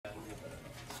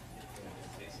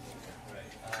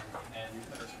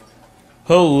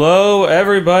Hello,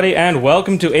 everybody, and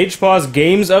welcome to h.p.a.w's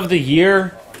Games of the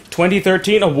Year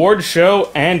 2013 Award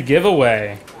Show and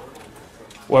Giveaway,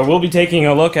 where we'll be taking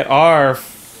a look at our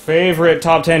favorite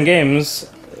top 10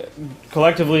 games,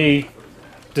 collectively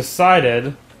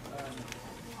decided,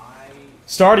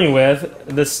 starting with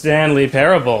the Stanley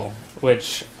Parable,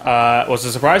 which was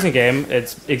a surprising game.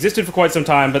 It's existed for quite some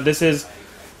time, but this is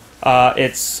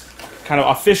its kind of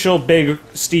official big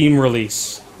Steam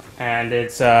release, and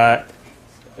it's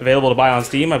available to buy on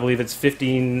Steam. I believe it's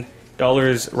 $15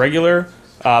 regular,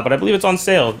 but I believe it's on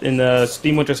sale in the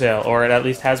Steam Winter Sale, or it at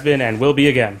least has been and will be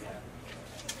again.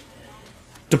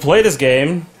 To play this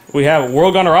game, we have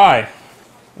WorldGone Awry.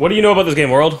 What do you know about this game,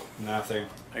 World? Nothing.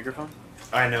 Microphone?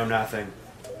 I know nothing.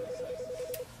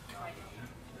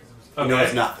 Okay. He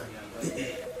knows nothing.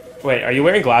 Wait, are you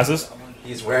wearing glasses?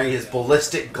 He's wearing his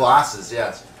ballistic glasses,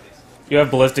 yes. You have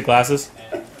ballistic glasses?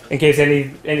 In case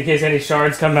any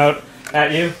shards come out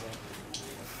at you?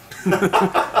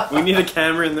 We need a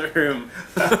camera in the room.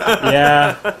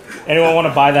 Yeah. Anyone want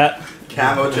to buy that?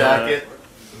 Camo jacket.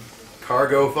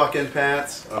 Cargo fucking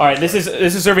pants. Alright, this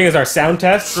is serving as our sound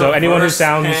test, so anyone who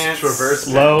sounds Traverse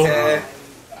low,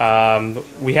 pants.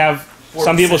 we have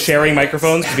some people sharing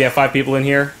microphones because we have 5 people in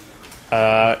here.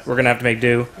 We're gonna have to make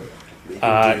do.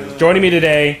 Joining me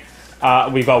today,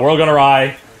 we've got WorldGone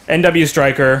Awry, NW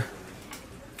Striker,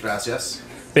 Gracias.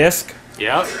 Biske,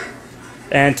 Yep.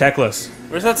 and Teclis.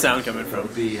 Where's that sound coming from?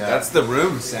 That's the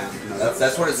room sound. You know,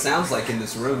 That's what it sounds like in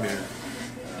this room here.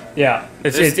 Yeah,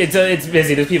 it's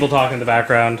busy. There's people talking in the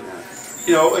background.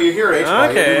 you know, you're here at HPAW.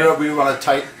 Okay. We run a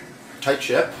tight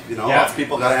ship. You know, Yeah. lots of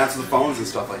people got to answer the phones and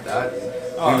stuff like that.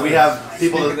 We have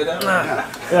people Speaking that. of that,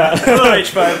 Yeah. Hello,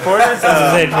 H.P.A.W. reporters. This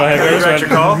is H.P.A.W. Can we direct your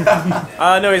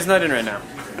call? No, he's not in right now.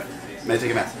 May I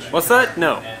take a message? What's that?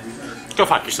 No. Go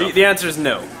fuck yourself. The answer is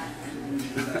no.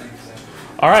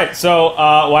 All right, so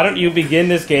why don't you begin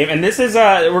this game? And this is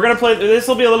we're gonna play. This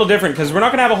will be a little different because we're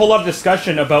not gonna have a whole lot of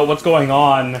discussion about what's going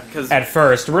on at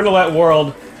first. We're gonna let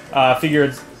World figure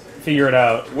it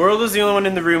out. World is the only one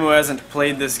in the room who hasn't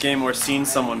played this game or seen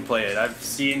someone play it. I've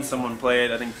seen someone play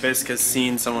it. I think Biske has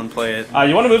seen someone play it.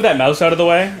 You want to move that mouse out of the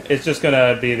way? It's just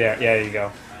gonna be there. Yeah, there you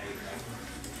go.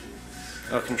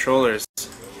 Oh, controllers.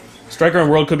 Striker and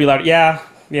World could be loud. Yeah,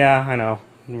 I know.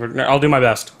 I'll do my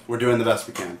best. We're doing the best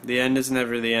we can. The end is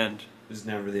never the end. is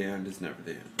never the end, is never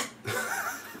the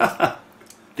end.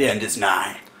 The end is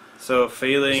nigh. So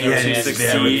failing Yeah, to it's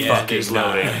succeed, Fuck is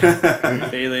loading.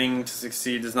 failing to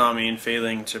succeed does not mean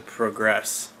failing to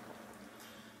progress.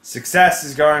 Success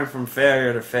is going from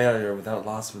failure to failure without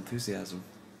loss of enthusiasm.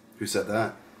 Who said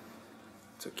that?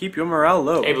 So keep your morale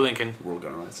low, Abe Lincoln.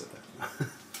 WorldGone Awry said that.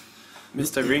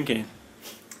 Mr. Rinkin.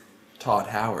 Todd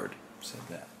Howard said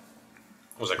that.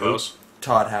 Was that close?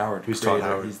 Todd Howard. Who's Todd creator.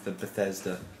 Howard? He's the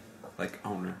Bethesda,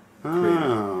 owner.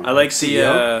 Oh. I like the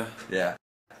Yeah.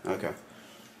 Okay.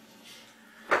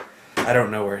 I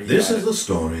don't know where he This got is it. the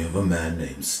story of a man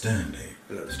named Stanley.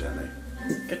 Hello, Stanley.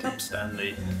 Get up,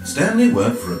 Stanley. Stanley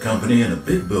worked for a company in a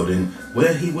big building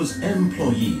where he was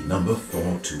employee number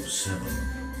 427.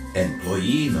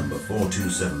 Employee number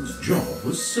 427's job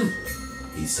was simple.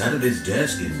 He sat at his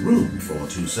desk in room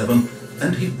 427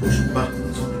 and he pushed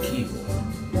buttons on the keyboard.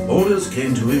 Orders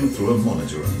came to him through a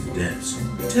monitor on his desk,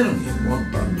 telling him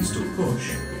what buttons to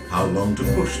push, how long to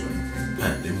push them,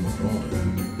 and in what order.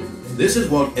 This is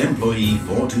what employee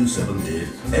 427 did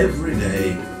every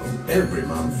day, of every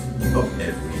month, of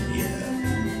every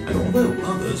year. And although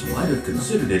others might have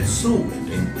considered it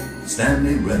soul-rending,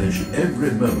 Stanley relished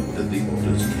every moment that the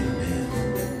orders came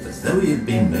in, as though he had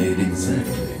been made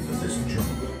exactly for this job.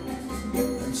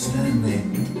 And Stanley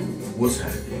was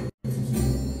happy.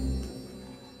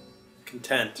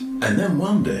 Content. And then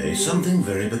one day, something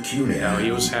very peculiar No, he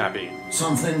happened. was happy.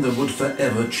 Something that would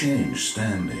forever change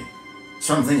Stanley.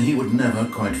 Something he would never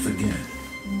quite forget.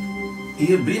 He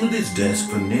had been at his desk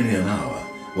for nearly an hour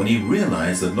when he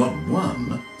realized that not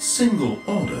one single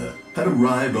order had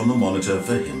arrived on the monitor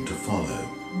for him to follow.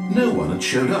 No one had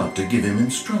showed up to give him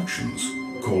instructions,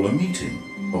 call a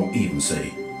meeting, or even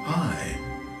say hi.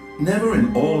 Never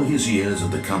in all his years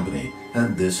at the company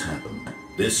had this happened.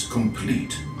 This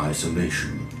complete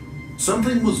isolation.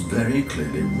 Something was very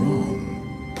clearly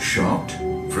wrong. Shocked,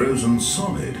 frozen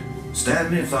solid,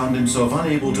 Stanley found himself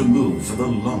unable to move for the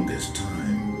longest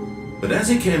time. But as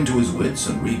he came to his wits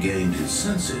and regained his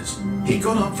senses, he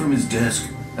got up from his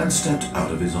desk and stepped out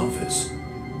of his office.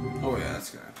 Oh yeah, that's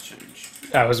gonna have to change.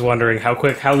 I was wondering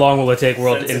how long will it take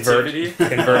World to invert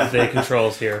Sensitivity? the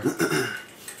controls here?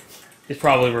 It's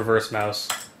probably reverse mouse.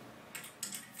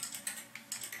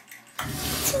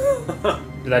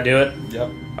 Did that do it?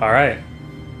 Yep. All right.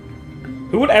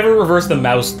 Who would ever reverse the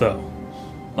mouse, though?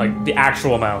 Like, the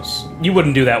actual mouse. You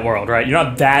wouldn't do that, World, right? You're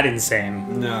not that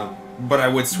insane. No. But I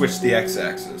would switch the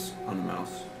x-axis on the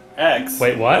mouse. X.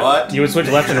 Wait, what? What? You would switch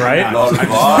left and right? Not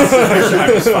boss. I'm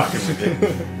just fucking with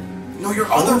you. No,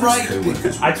 you're on the right.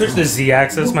 I switched the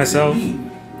Z-axis myself.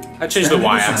 I changed the Stanley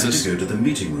y-axis. decided to go to the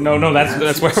meeting room. No,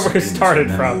 that's where we Perhaps started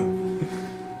memo. from.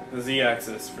 The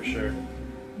Z-axis, for sure.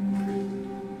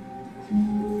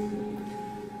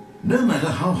 No matter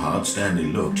how hard Stanley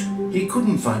looked, he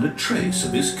couldn't find a trace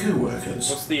of his co-workers.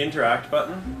 What's the interact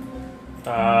button?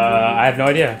 I have no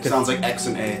idea. Sounds like X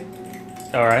and A.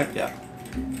 Alright. Yeah.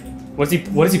 What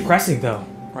is he pressing, though,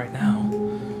 right now?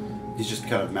 He's just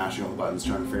kind of mashing all the buttons,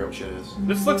 trying to figure out what shit is.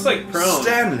 This looks like Chrome.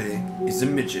 Stanley is a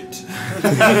midget.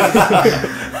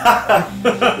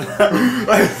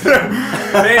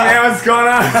 Hey man, what's going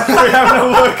on? We're having a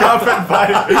look up and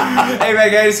buddy. Hey man,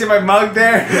 can you see my mug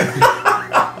there?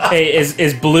 Hey,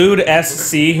 is Blued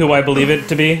SC who I believe it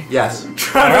to be? Yes.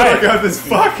 Trying Alright. to look out this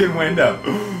fucking window.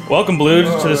 Welcome, Blued,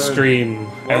 to the stream.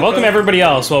 And welcome everybody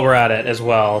else while we're at it as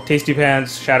well. Tasty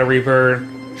Pants, Shadow Reaper,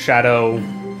 Shadow,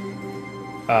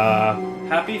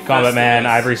 Happy Combat Man, Festivus.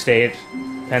 Ivory State,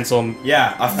 Pencil,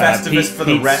 Yeah, a Festivus for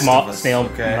the Pete rest Small, of us. Snail,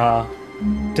 Okay.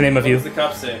 to name a What few. does the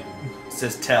cup say? It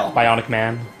says tell. Bionic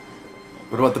Man.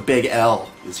 What about the big L?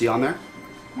 Is he on there?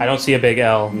 I don't see a big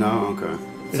L. No. Okay.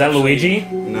 Is that Luigi?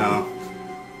 No.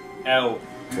 L.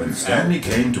 When Stanley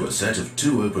came to a set of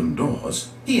 2 open doors,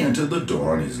 he entered the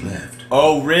door on his left.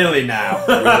 Oh, really now?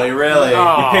 Really, really.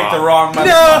 You picked the wrong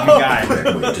motherfucking guy.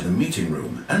 That way to the meeting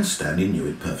room, and Stanley knew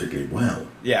it perfectly well.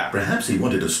 Yeah. Perhaps he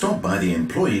wanted to stop by the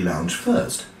employee lounge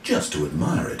first, just to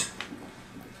admire it.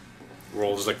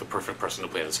 World is like the perfect person to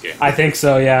play this game. I think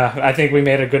so, yeah. I think we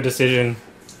made a good decision.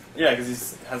 Yeah, because he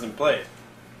hasn't played.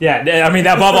 Yeah, I mean,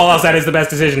 above all else, that is the best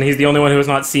decision. He's the only one who has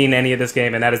not seen any of this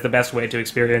game, and that is the best way to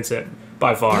experience it,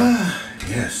 by far.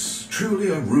 Yes, truly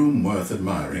a room worth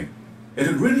admiring. It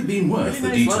had really been worth the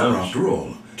Really nice detour lounge. after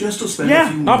all, just to spend Yeah,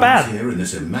 a few not moments bad. here in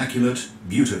this immaculate,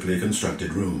 beautifully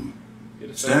constructed room.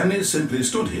 Stanley simply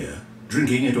stood here,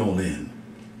 drinking it all in.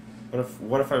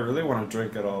 What if I really want to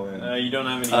drink it all in? You don't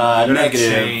have any.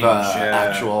 Negative. change,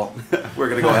 Actual. We're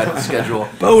gonna go ahead and schedule.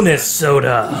 Bonus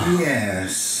soda!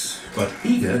 Yes, but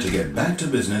eager to get back to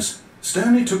business,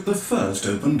 Stanley took the first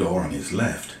open door on his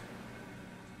left.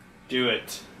 Do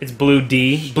it. It's Blue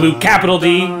D. Blue capital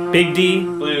D. Big D.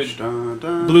 Blue.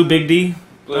 Blue Big D.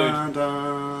 Blue.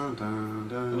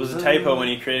 It was a typo when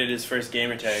he created his first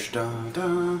gamer tag. He's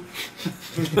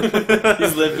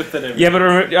lived with it ever. Yeah, but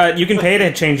remember, you can pay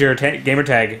to change your gamer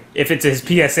tag. If it's his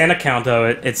PSN account, though,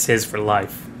 it's his for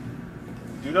life.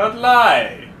 Do not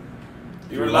lie.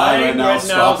 You're lying lying right now.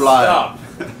 Stop lying.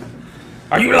 Stop.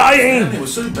 Are you lying? Stanley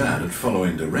was so bad at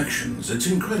following directions, it's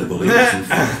incredible he wasn't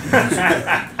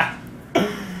following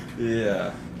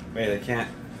Yeah. Wait, I can't.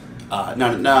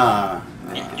 No.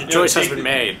 Your choice has been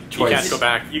made. You Choice. can't go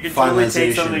back. You can totally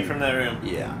take Finalization. something from that room.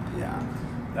 Yeah.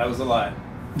 That was a lie.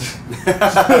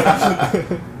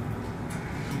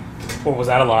 Or was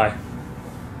that a lie?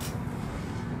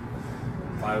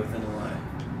 Lie within a lie.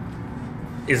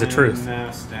 Is the truth.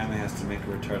 Now Stanley has to make a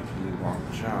retardedly long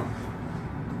jump.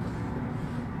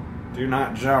 Do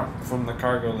not jump from the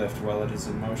cargo lift while it is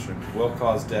in motion. Will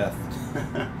cause death.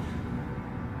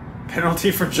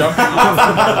 Penalty for jumping.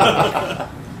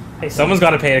 Hey, someone's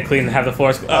got to pay to clean and have the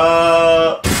floors.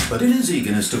 But in his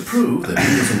eagerness to prove that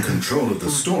he was in control of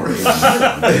the story,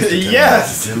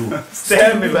 Yes!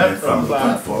 Stanley left from from the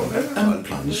platform and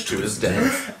plunged to his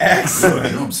death. Excellent.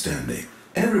 Good job, Stanley.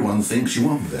 Everyone thinks you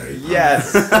are very proud.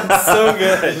 Yes. So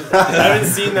good. I haven't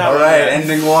seen that All one right, yet.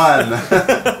 ending one.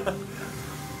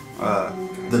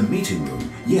 The meeting room.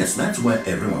 Yes, that's where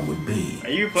everyone would be. Are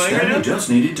you playing Stanley right now? just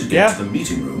needed to get Yeah. to the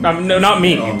meeting room. No, not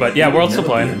me, but yeah, World's still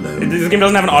Never be playing. alone. This game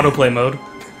doesn't have an autoplay mode.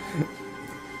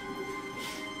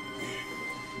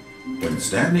 When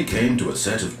Stanley came to a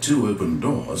set of 2 open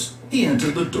doors, he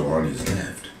entered the door on his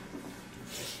left.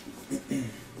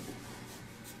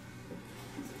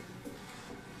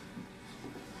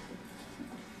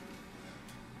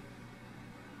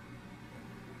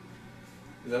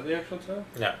 Is that the actual time?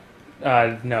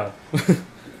 Yeah. No.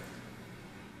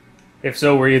 If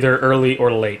so, we're either early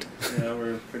or late. Yeah,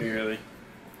 we're pretty early.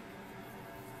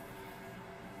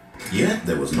 Yet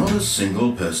there was not a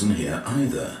single person here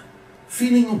either.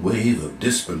 Feeling a wave of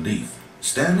disbelief,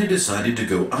 Stanley decided to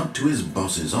go up to his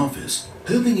boss's office,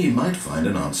 hoping he might find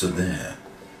an answer there.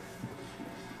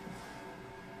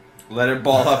 Let it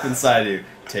ball up inside you.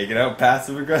 Take it out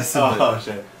passive aggressively. Oh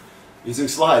shit. Using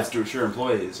slides to assure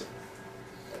employees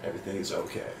that everything is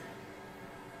okay.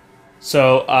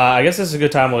 So, I guess this is a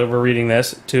good time while we're reading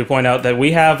this to point out that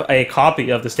we have a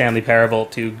copy of the Stanley Parable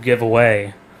to give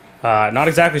away. Not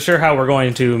exactly sure how we're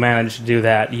going to manage to do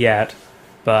that yet,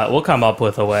 but we'll come up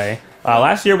with a way.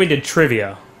 Last year we did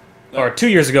trivia. Or 2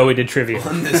 years ago we did trivia.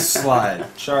 On this slide.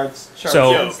 Charts.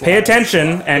 So, pay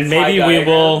attention, and maybe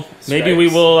we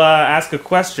will ask a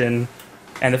question.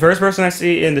 And the first person I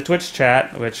see in the Twitch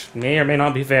chat, which may or may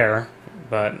not be fair,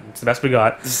 but it's the best we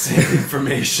got. Same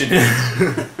information.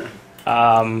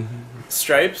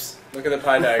 Stripes? Look at the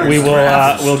pie diagram.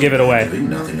 We'll give it away. Doing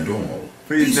nothing at all.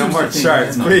 Please, no He more seems to think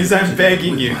charts. I'm Please, I'm not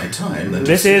begging with you. my time that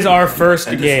This to is sit our there first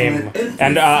and game, describe every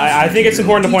and I think it's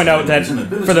important to point out that detail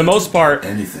and for the most part,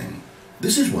 anything.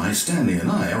 This is why Stanley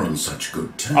and I are on such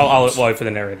good terms. I'll wait for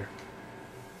the narrator.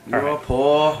 You're a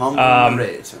poor, humble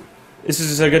narrator. This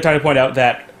is a good time to point out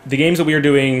that the games that we are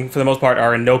doing, for the most part,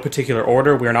 are in no particular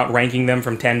order. We are not ranking them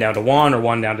from 10 down to 1 or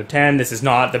 1 down to 10. This is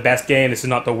not the best game. This is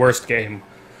not the worst game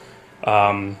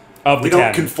of the We 10.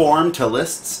 don't conform to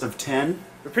lists of 10.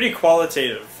 We're pretty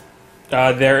qualitative.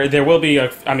 There will be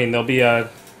a. I mean, there'll be a.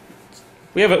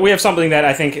 We have something that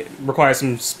I think requires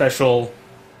some special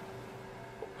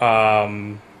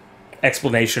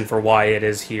explanation for why it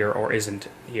is here or isn't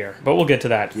here. But we'll get to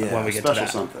that when we get to special that.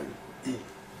 something.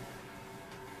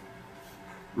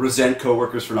 Resent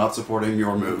coworkers for not supporting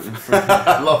your move.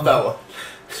 I love that one.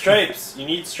 Stripes. You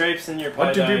need stripes in your pie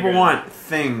What do people diagram. want?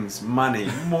 Things, money,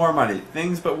 more money.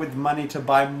 Things, but with money to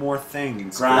buy more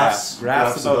things. Graphs.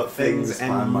 Graphs about things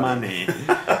and buy money.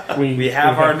 money. We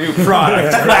have our new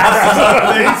product. Graphs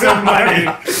about things and money.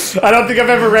 I don't think I've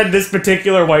ever read this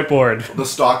particular whiteboard. The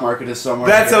stock market is somewhere.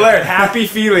 That's here. hilarious. Happy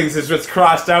feelings is what's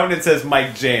crossed out and it says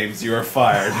Mike James, you are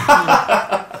fired.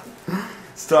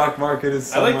 Stock market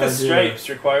is I like somewhere the here. stripes.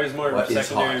 Requires more What is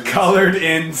secondary. hot? Colored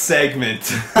in segment.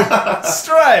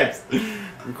 Stripes!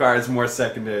 Requires more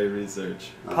secondary research.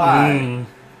 Pie.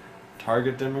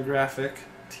 Target demographic,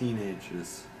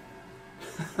 teenagers.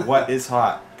 What is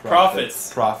hot?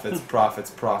 Profits. Profits.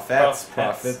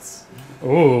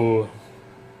 Ooh.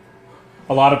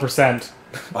 A lot of percent.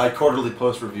 By quarterly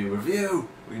post review.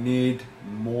 We need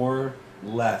more,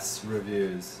 less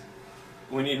reviews.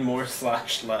 We need more /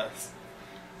 less.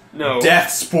 No.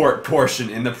 Death sport portion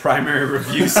in the primary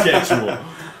review schedule.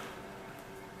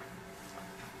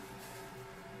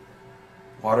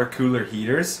 Water cooler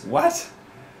heaters? What?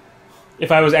 If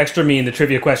I was extra mean, the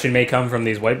trivia question may come from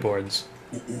these whiteboards.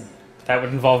 That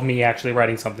would involve me actually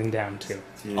writing something down, too.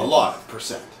 A lot of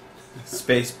percent.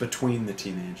 Space between the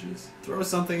teenagers. Throw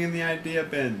something in the idea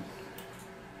bin.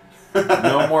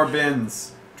 No more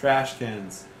bins. Trash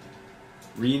cans.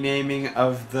 Renaming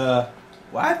of the...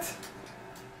 What?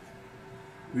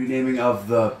 Renaming of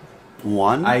the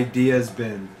one? Ideas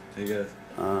bin, I guess.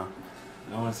 Uh,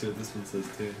 I want to see what this one says,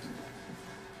 too.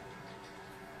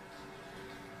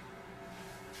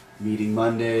 meeting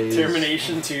Mondays.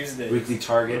 Termination Tuesday. Weekly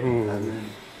target. Ooh. admin.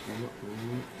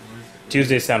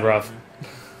 Tuesdays sound rough.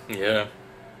 Yeah.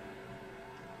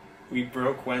 We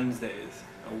broke Wednesdays.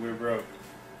 Oh, we're broke.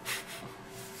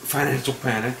 Financial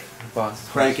panic. Boss.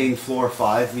 Cranking floor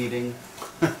 5 meeting.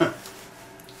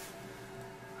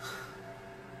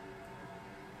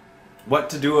 What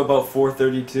to do about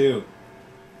 432?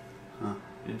 Huh.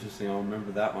 Interesting, I'll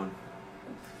remember that one.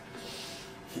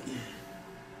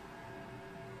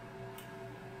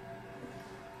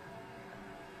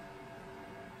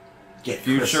 Get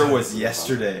Future Chris was Hemsworth.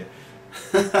 yesterday.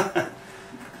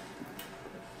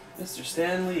 Mr.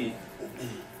 Stanley.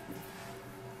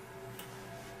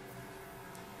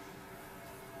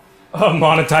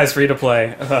 Monetized free to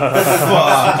play.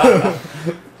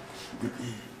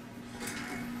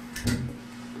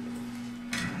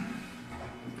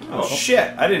 Oh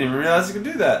shit, I didn't even realize you could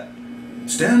do that.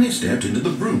 Stanley stepped into the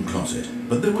broom closet,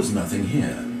 but there was nothing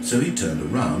here, so he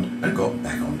turned around and got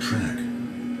back on track.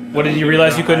 What did you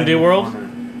realize you couldn't do, World?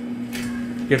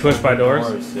 Get pushed by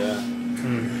doors? Yeah.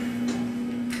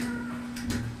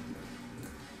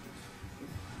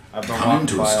 I've been Coming walked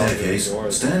to a by all these staircase,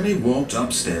 doors. Stanley walked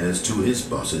upstairs to his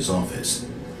boss's office.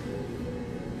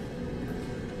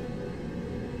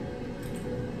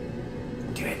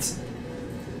 Do it.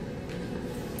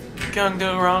 Gonna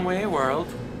go wrong way, world.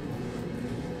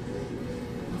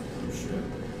 Shit.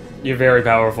 You're very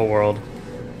powerful, World.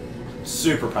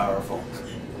 Super powerful.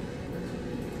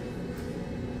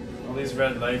 All these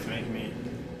red lights make me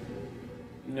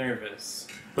nervous.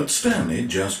 But Stanley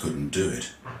just couldn't do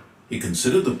it. He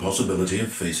considered the possibility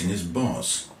of facing his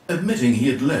boss, admitting he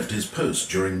had left his post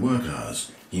during work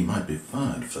hours. He might be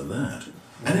fired for that.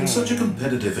 And in such a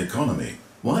competitive economy,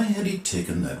 why had he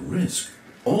taken that risk?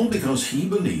 All because he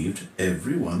believed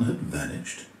everyone had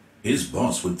vanished. His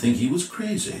boss would think he was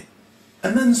crazy.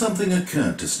 And then something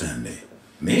occurred to Stanley.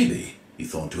 Maybe, he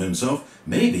thought to himself,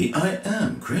 maybe I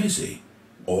am crazy.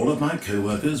 All of my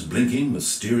co-workers blinking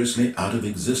mysteriously out of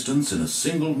existence in a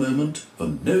single moment for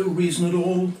no reason at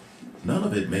all. None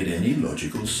of it made any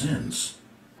logical sense.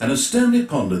 And as Stanley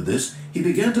pondered this, he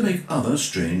began to make other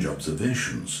strange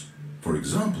observations. For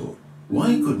example,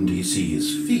 why couldn't he see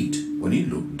his feet when he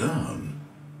looked down?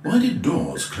 Why did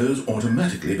doors close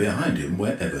automatically behind him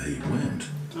wherever he went?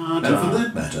 And for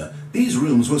that matter, these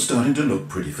rooms were starting to look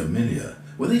pretty familiar.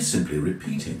 Were they simply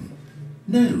repeating?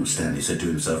 No, Stanley said to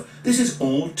himself, this is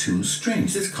all too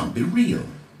strange. This can't be real.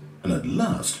 And at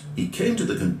last, he came to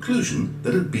the conclusion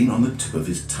that had been on the tip of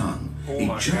his tongue. He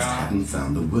just hadn't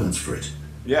found the words for it.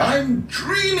 Yeah. I'm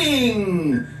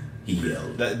dreaming! He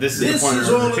yelled. This is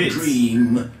all a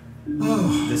dream.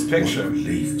 Oh, this picture. What a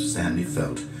relief Stanley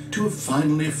felt to have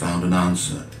finally found an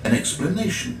answer, an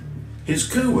explanation. His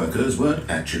co-workers weren't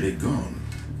actually gone.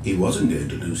 He wasn't going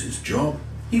to lose his job.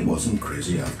 He wasn't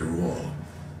crazy after all.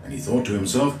 And he thought to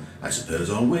himself, I suppose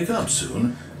I'll wake up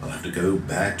soon. I'll have to go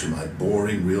back to my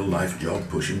boring real-life job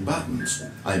pushing buttons.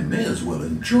 I may as well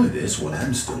enjoy this while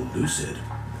I'm still lucid.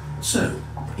 So,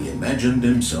 he imagined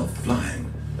himself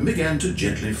flying and began to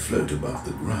gently float above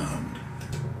the ground.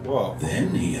 Whoa.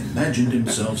 Then he imagined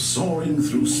himself soaring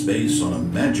through space on a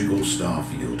magical star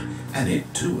field, and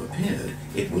it too appeared.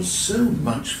 It was so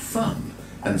much fun,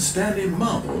 and Stanley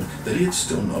marveled that he had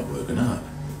still not woken up.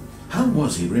 How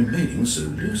was he remaining so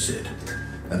lucid?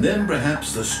 And then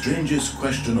perhaps the strangest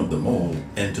question of them all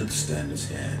entered Stanley's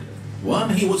head. One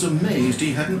he was amazed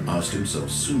he hadn't asked himself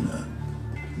sooner.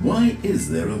 Why is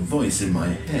there a voice in my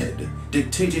head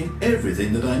dictating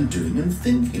everything that I'm doing and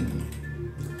thinking?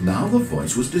 Now the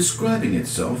voice was describing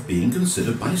itself being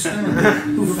considered by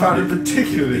Stanley, who found it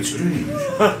particularly strange.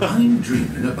 I'm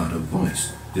dreaming about a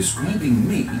voice describing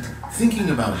me, thinking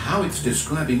about how it's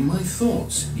describing my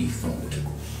thoughts, he thought.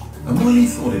 And while he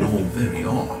thought it all very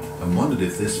odd, and wondered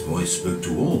if this voice spoke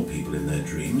to all people in their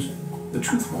dreams, the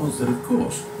truth was that, of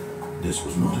course, this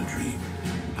was not a dream.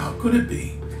 How could it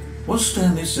be? Was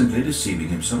Stanley simply deceiving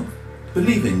himself,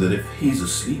 believing that if he's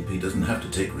asleep he doesn't have to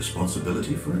take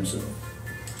responsibility for himself?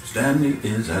 Stanley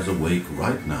is as awake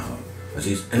right now as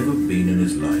he's ever been in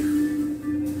his life.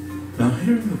 Now,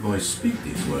 hearing the voice speak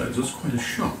these words was quite a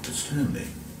shock to Stanley.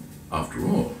 After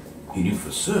all, he knew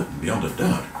for certain, beyond a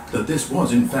doubt, that this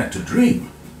was in fact a dream.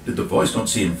 Did the voice not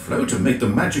see him float and make the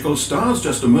magical stars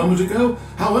just a moment ago?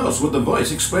 How else would the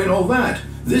voice explain all that?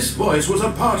 This voice was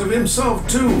a part of himself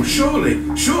too. Surely,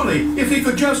 if he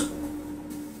could just...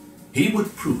 He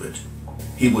would prove it.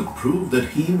 He would prove that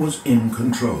he was in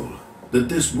control, that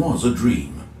this was a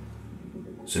dream.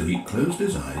 So he closed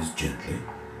his eyes gently,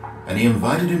 and he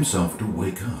invited himself to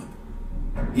wake up.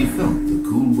 He felt the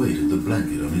cool weight of the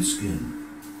blanket on his skin,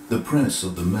 the press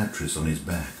of the mattress on his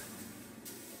back,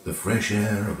 the fresh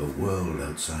air of a world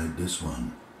outside this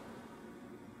one.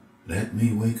 Let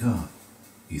me wake up,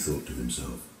 he thought to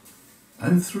himself.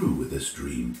 I'm through with this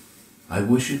dream. I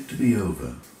wish it to be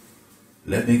over.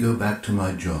 Let me go back to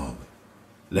my job.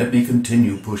 Let me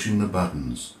continue pushing the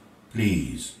buttons.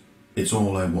 Please, it's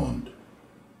all I want.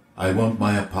 I want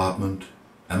my apartment,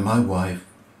 and my wife,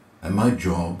 and my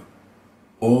job.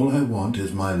 All I want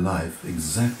is my life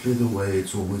exactly the way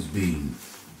it's always been.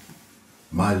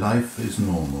 My life is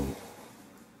normal.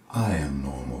 I am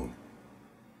normal.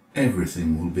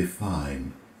 Everything will be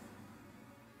fine.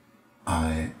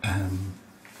 I am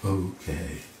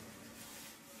okay.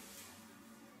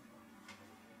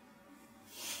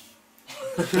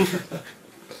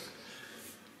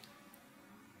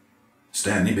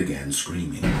 Stanley began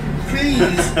screaming.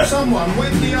 Please, someone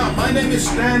wake me up. My name is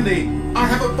Stanley. I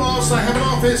have a boss. I have an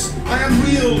office. I am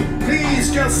real.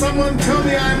 Please, just someone tell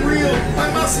me I'm real.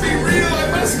 I must be real.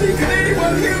 I must be. Can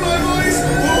anyone hear my voice? Who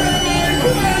am I? Who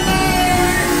am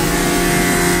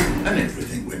I? And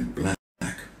everything went black.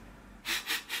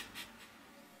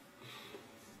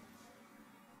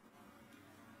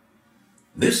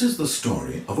 This is the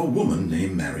story of a woman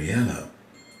named Mariella.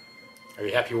 Are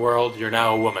you happy, world? You're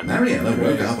now a woman. Mariella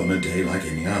woke up on a day like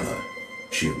any other.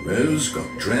 She arose,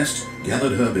 got dressed,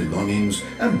 gathered her belongings,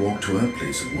 and walked to her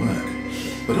place of work.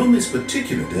 But on this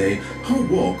particular day, her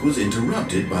walk was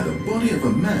interrupted by the body of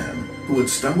a man who had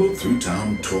stumbled through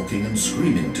town talking and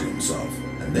screaming to himself,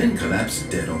 and then collapsed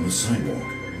dead on the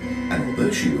sidewalk. And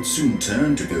although she would soon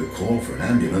turn to go call for an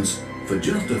ambulance, for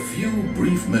just a few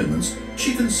brief moments,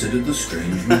 she considered the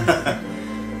strange man.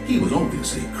 He was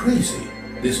obviously crazy.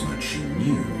 This much she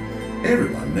knew.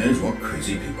 Everyone knows what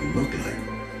crazy people look like.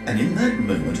 And in that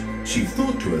moment, she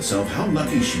thought to herself how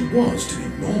lucky she was to be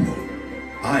normal.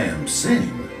 I am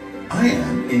sane. I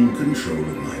am in control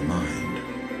of my mind.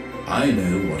 I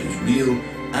know what is real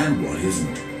and what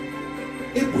isn't.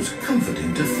 It was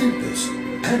comforting to think this,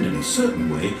 and in a certain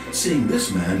way, seeing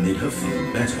this man made her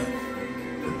feel better.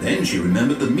 But then she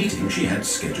remembered the meeting she had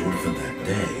scheduled for that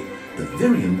day, the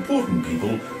very important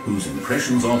people whose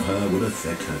impressions of her would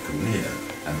affect her career,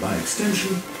 and by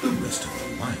extension, the rest of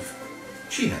her life.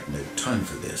 She had no time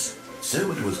for this,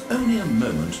 so it was only a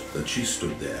moment that she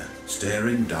stood there,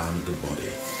 staring down at the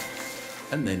body.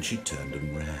 And then she turned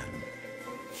and ran.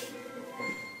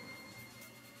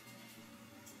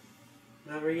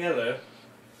 Never yellow.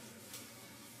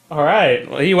 All right.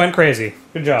 Well, he went crazy.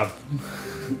 Good job.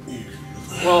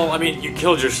 Well, I mean, you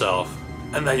killed yourself,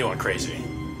 and then you went crazy.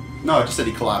 No, I just said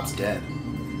he collapsed dead.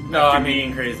 No, I mean,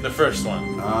 being crazy. the first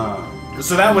one.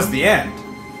 So that was the end.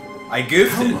 I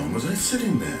goofed How it. long was I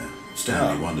sitting there?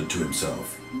 Stanley wondered to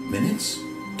himself. Minutes?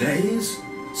 Days?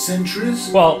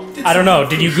 Centuries? Well, I don't know.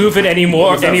 Did you goof it any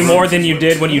more than you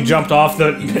did when you jumped off the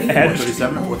edge?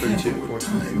 437 or 432? More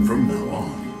time from now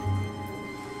on.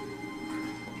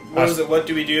 What was it? What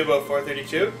do we do about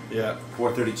 432? Yeah.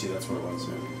 432, that's what it was.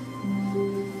 Yeah.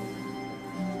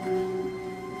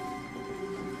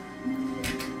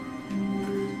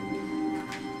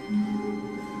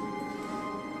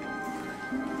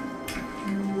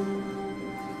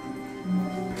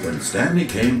 When Stanley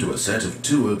came to a set of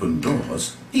 2 open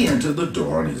doors, he entered the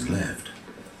door on his left.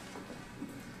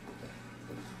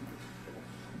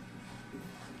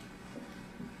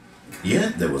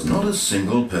 Yet there was not a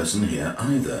single person here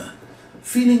either.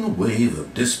 Feeling a wave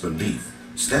of disbelief,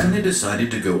 Stanley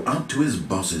decided to go up to his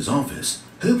boss's office.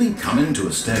 Hoping coming to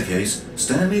a staircase,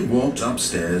 Stanley walked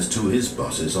upstairs to his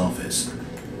boss's office.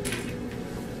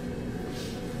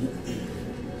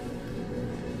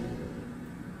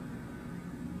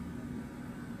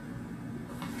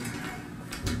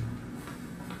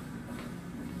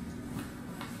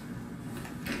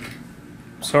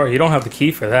 Sorry, you don't have the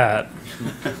key for that.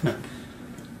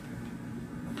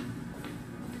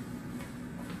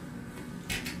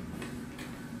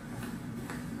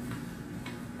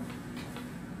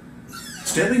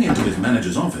 Stepping into his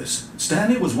manager's office,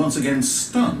 Stanley was once again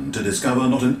stunned to discover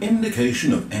not an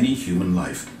indication of any human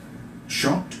life.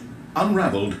 Shocked,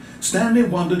 unraveled, Stanley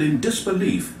wondered in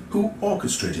disbelief who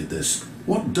orchestrated this,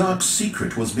 what dark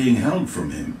secret was being held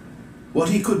from him. What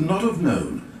he could not have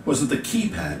known was that the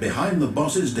keypad behind the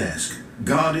boss's desk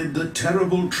guarded the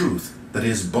terrible truth that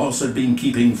his boss had been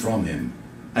keeping from him.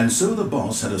 And so the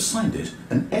boss had assigned it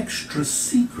an extra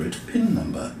secret PIN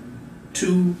number,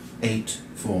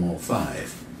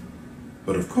 2845.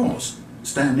 But of course,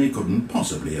 Stanley couldn't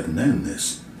possibly have known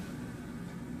this.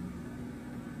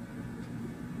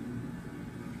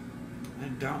 I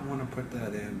don't want to put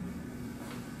that in.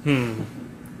 I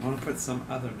want to put some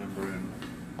other number in.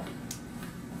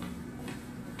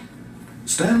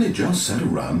 Stanley just sat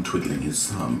around twiddling his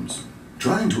thumbs.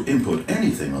 Trying to input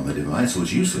anything on the device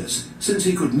was useless, since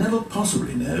he could never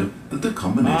possibly know that the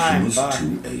combination was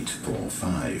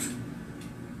 2845.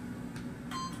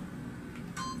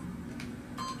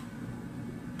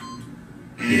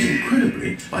 Yet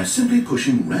incredibly, by simply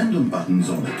pushing random buttons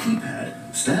on the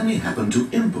keypad, Stanley happened to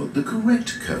input the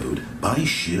correct code by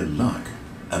sheer luck.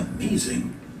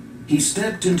 Amazing. He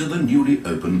stepped into the newly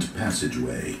opened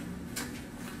passageway.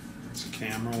 There's a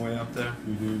camera way up there.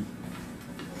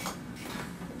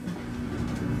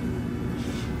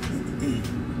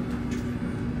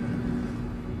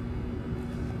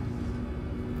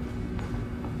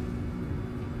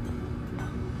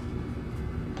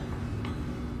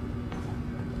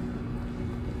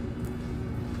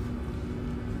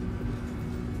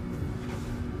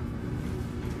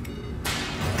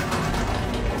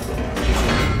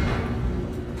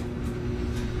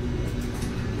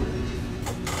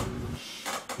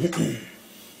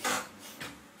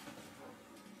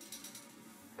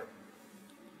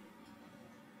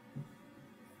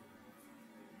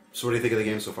 So what do you think of the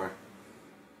game so far?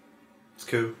 It's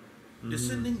cool.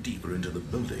 Descending deeper into the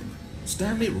building,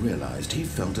 Stanley realized he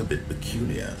felt a bit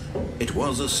peculiar. It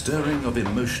was a stirring of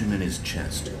emotion in his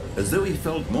chest, as though he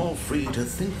felt more free to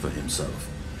think for himself,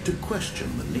 to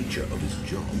question the nature of his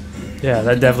job. Yeah,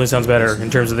 that definitely sounds better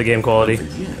in terms of the game quality.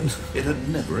 For years, it had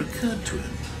never occurred to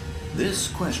him. This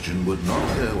question would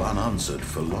not go unanswered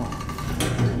for long.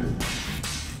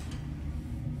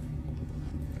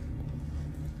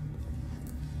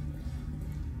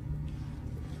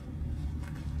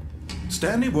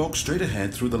 Stanley walked straight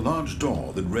ahead through the large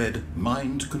door that read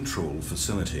Mind Control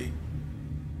Facility.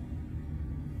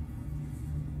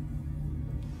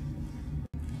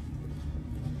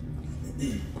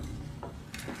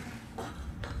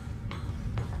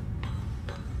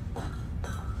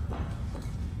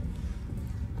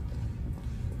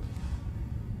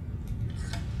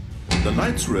 The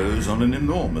lights rose on an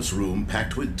enormous room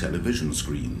packed with television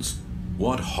screens.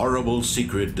 What horrible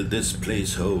secret did this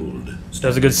place hold?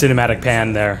 There's a good cinematic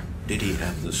pan there. Did he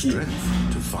have the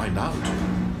strength to find out?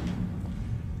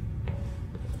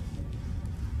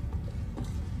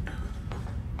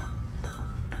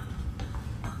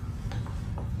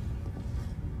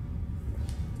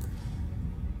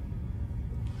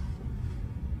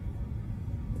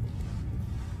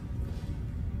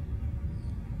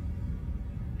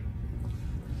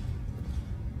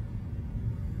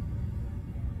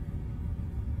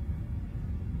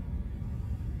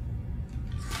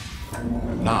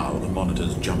 Now the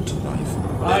monitors jumped to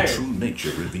life, their true nature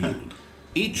revealed.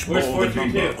 Each bore the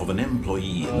number of an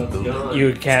employee in the building.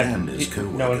 You can't. Stanley's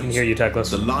co-workers. No one can hear you, Teclis.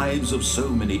 The lives of so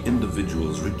many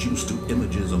individuals reduced to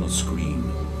images on a screen,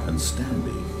 and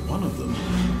Stanley, one of them,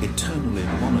 eternally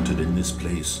monitored in this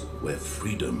place where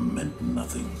freedom meant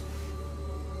nothing.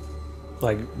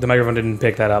 Like, the microphone didn't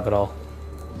pick that up at all.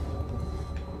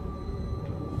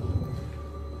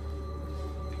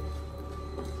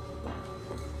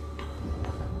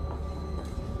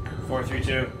 Four, three,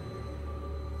 two.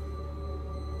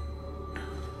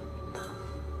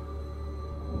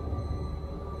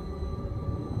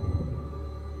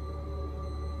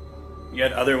 You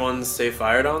had other ones say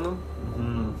fired on them?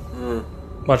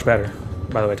 Much better.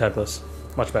 By the way, Teclis.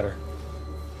 Much better.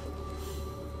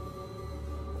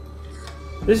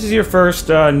 This is your first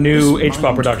new This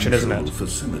HPAW production, isn't mind it? control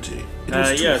facility. It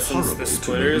is too Yeah, since horrible the to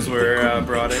splitters believe were it couldn't be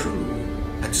brought in. true.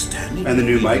 Had Stanley And the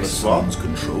new been mics under as well? someone's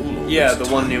control all Yeah, this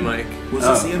the one time? new mic. Was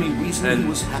Oh. this the only reason he And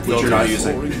was happy which you're not to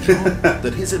using. boring job?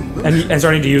 That his emotions And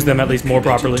starting to use them at least more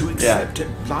properly. to accept it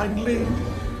blindly?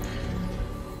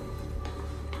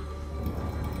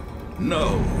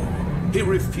 No, he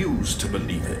refused to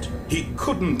believe it. He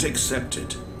couldn't accept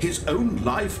it. His own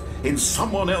life in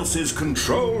someone else's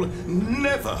control?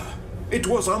 Never. It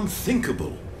was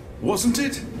unthinkable, wasn't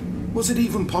it? Was it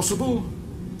even possible?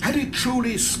 Had he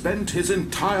truly spent his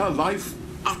entire life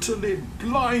utterly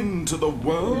blind to the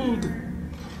world?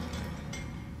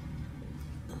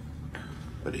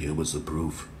 But here was the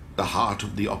proof. The heart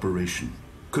of the operation.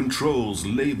 Controls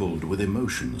labeled with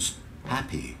emotions.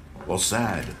 Happy, or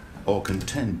sad, or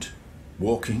content.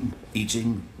 Walking,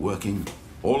 eating, working.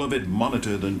 All of it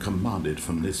monitored and commanded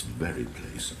from this very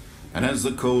place. And as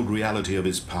the cold reality of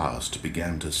his past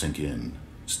began to sink in,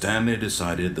 Stanley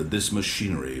decided that this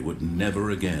machinery would never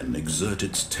again exert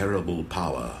its terrible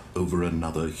power over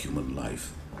another human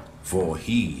life. For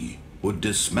he would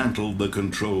dismantle the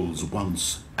controls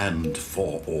once and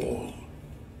for all.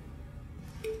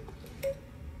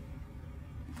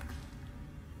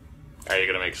 Are you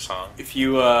gonna make a song? If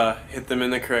you hit them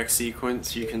in the correct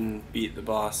sequence, you can beat the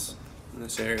boss in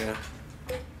this area.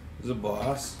 There's a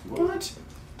boss. What?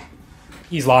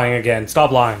 He's lying again.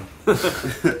 Stop lying.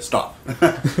 Stop.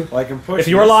 Well, I can push. If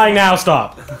you are this. lying now,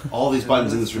 stop. All these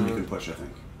buttons in this room you can push, I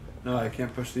think. No, I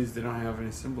can't push these. They don't have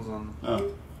any symbols on them.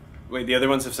 Oh. Wait, the other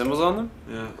ones have symbols on them?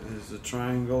 Yeah, there's a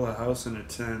triangle, a house, and a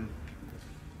 10.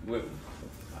 Wait.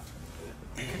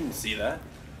 I couldn't see that.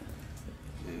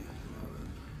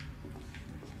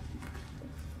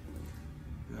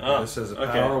 Oh, this has a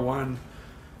okay. power 1.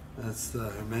 That's the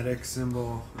hermetic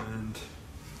symbol, and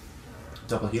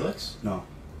Double helix? No.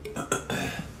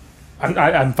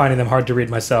 I'm finding them hard to read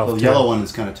myself. The too. yellow one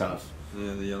is kind of tough.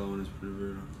 yeah, the yellow one is pretty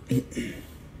brutal.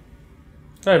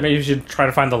 Alright, maybe you should try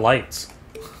to find the lights.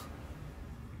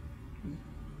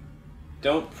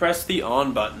 Don't press the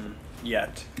on button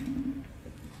yet.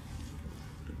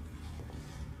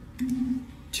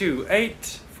 2, 8,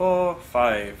 4,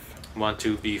 5. 1,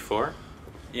 2, B4.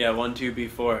 Yeah, 1, 2,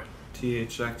 B4.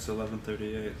 THX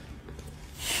 1138.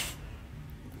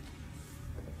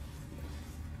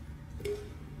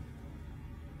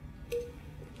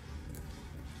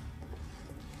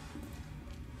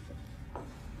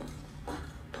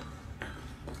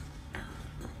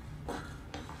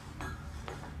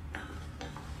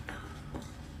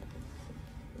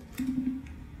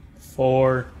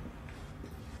 Four.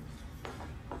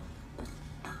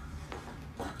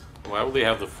 Why would they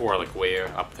have the 4 like way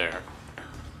up there?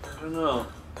 I don't know.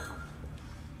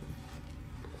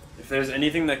 If there's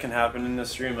anything that can happen in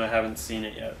this room, I haven't seen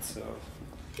it yet, so.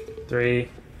 3.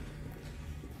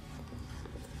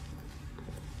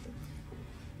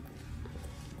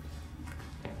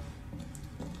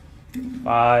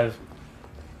 5.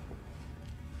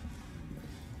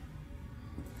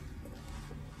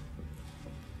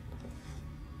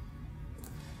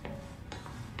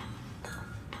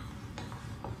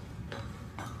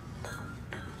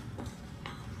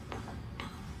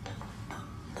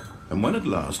 'And when at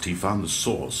last he found the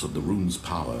source of the room's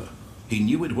power, he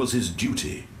knew it was his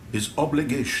duty, his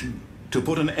obligation, to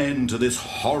put an end to this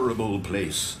horrible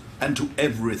place and to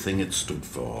everything it stood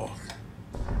for.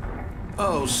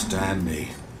 Oh, Stanley,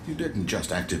 you didn't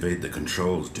just activate the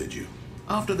controls, did you?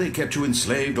 After they kept you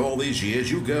enslaved all these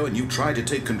years, you go and you try to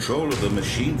take control of the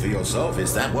machine for yourself.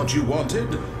 Is that what you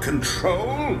wanted?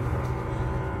 Control?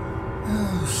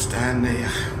 Oh, Stanley,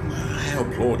 I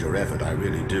applaud your effort, I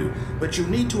really do. But you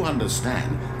need to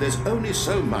understand, there's only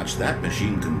so much that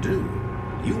machine can do.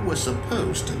 You were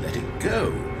supposed to let it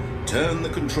go, turn the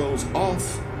controls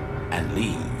off, and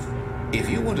leave. If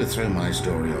you want to throw my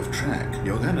story off track,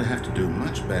 you're going to have to do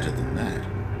much better than that.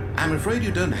 I'm afraid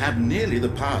you don't have nearly the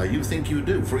power you think you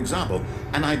do. For example,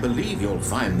 and I believe you'll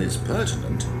find this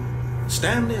pertinent,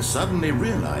 Stanley suddenly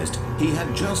realized he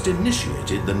had just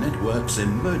initiated the network's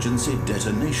emergency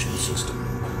detonation system.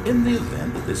 In the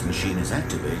event that this machine is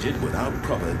activated without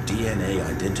proper DNA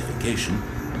identification,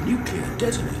 nuclear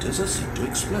detonators are set to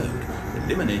explode,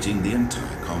 eliminating the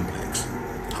entire complex.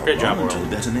 How Great job, long until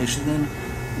World. detonation then?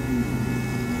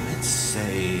 Let's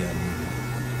say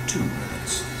 2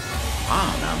 minutes.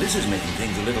 Ah, now this is making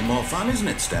things a little more fun, isn't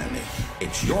it, Stanley?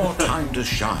 It's your time to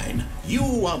shine.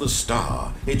 You are the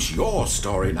star. It's your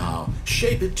story now.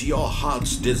 Shape it to your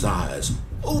heart's desires.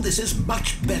 Oh, this is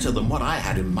much better than what I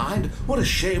had in mind. What a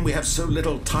shame we have so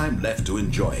little time left to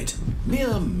enjoy it.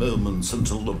 Mere moments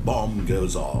until the bomb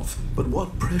goes off. But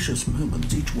what precious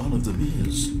moments each one of them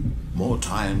is. More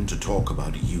time to talk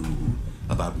about you,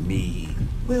 about me,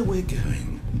 where we're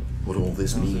going. What all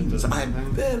this means, I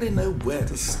barely know where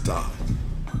to start.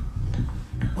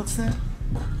 What's that?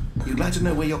 You'd like to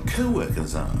know where your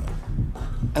co-workers are?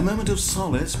 A moment of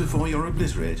solace before you're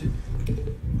obliterated?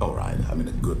 All right, I'm in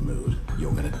a good mood.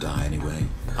 You're gonna die anyway.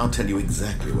 I'll tell you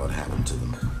exactly what happened to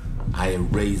them. I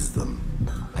erased them.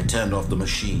 I turned off the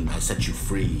machine. I set you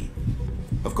free.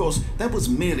 Of course, that was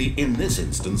merely in this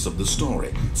instance of the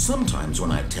story. Sometimes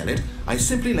when I tell it, I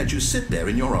simply let you sit there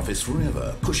in your office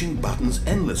forever, pushing buttons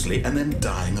endlessly and then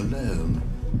dying alone.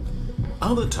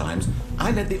 Other times,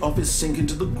 I let the office sink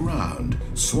into the ground,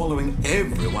 swallowing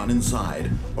everyone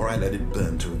inside, or I let it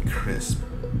burn to a crisp.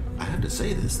 I have to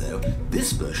say this, though,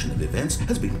 this version of events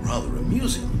has been rather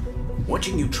amusing.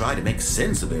 Watching you try to make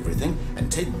sense of everything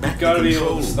and take back the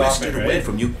control wrested away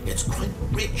from you, it's quite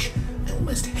rich. I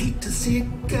almost hate to see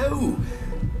it go.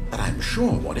 But I'm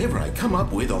sure whatever I come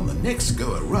up with on the next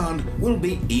go-around will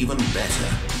be even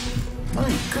better.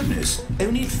 My goodness,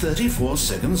 only 34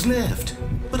 seconds left.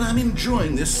 But I'm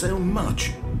enjoying this so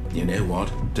much. You know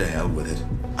what? To hell with it.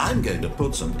 I'm going to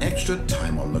put some extra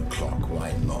time on the clock,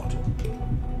 why not?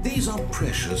 These are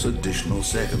precious additional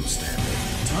seconds,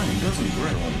 Stanley. Time doesn't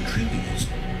grow on trees.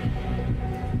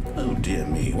 Oh dear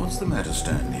me, what's the matter,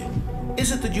 Stanley?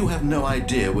 Is it that you have no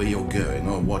idea where you're going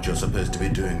or what you're supposed to be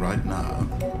doing right now?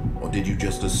 Or did you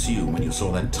just assume when you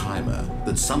saw that timer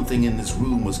that something in this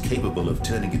room was capable of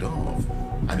turning it off?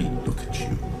 I mean, look at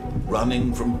you,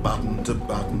 running from button to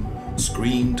button,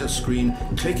 screen to screen,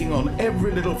 clicking on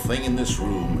every little thing in this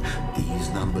room. These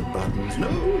numbered buttons, no,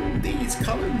 these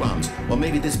colored ones, or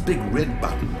maybe this big red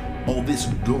button, or this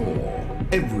door.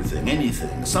 Everything,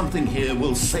 anything, something here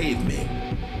will save me.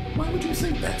 Why would you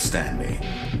think that, Stanley?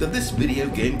 That this video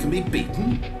game can be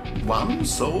beaten? Won?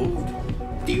 Solved?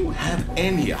 Do you have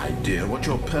any idea what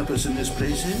your purpose in this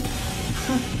place is?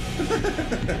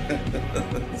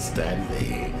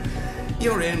 Stanley,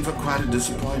 you're in for quite a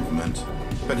disappointment.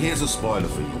 But here's a spoiler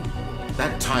for you.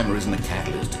 That timer isn't a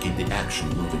catalyst to keep the action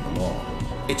moving along.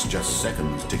 It's just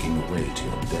seconds ticking away to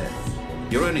your death.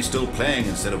 You're only still playing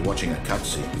instead of watching a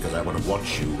cutscene because I want to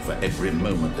watch you for every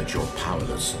moment that you're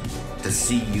powerless. To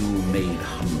see you made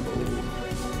humble.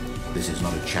 This is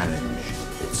not a challenge,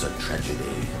 it's a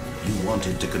tragedy. You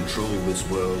wanted to control this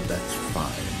world, that's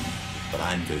fine. But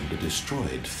I'm going to destroy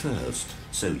it first,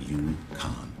 so you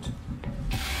can't.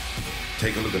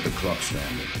 Take a look at the clock,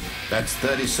 Stanley. That's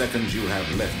 30 seconds you have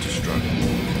left to struggle.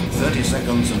 30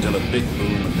 seconds until a big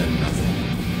boom and then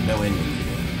nothing. No ending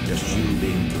here, just you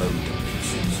being blown to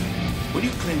pieces. Will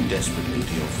you cling desperately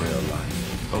to your frail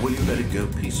life, or will you let it go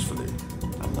peacefully?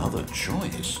 Another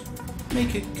choice.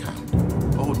 Make it count.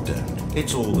 Or don't.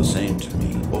 It's all the same to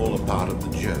me, all a part of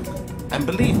the joke. And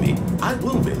believe me, I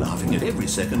will be laughing at every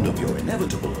second of your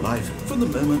inevitable life from the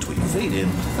moment we fade in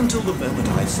until the moment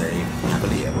I say,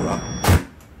 happily ever after.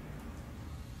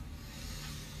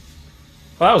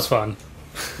 Well, that was fun.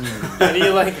 How do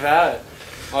you like that?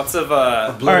 Lots of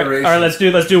All right, let's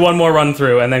do one more run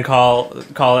through and then call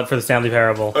it for the Stanley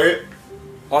Parable. Okay.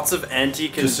 lots of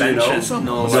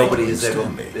anti-conventional. Nobody is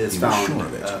found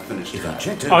finished.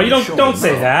 Oh, you don't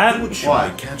say that.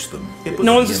 Why catch them?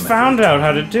 No one's found out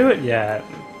how to do it yet.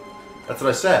 That's what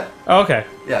I said. Oh, okay.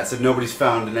 Yeah, I said nobody's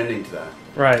found an ending to that.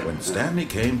 Right. When Stanley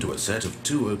came to a set of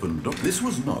 2 open doors, this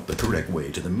was not the correct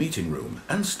way to the meeting room,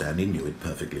 and Stanley knew it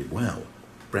perfectly well.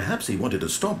 Perhaps he wanted to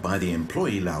stop by the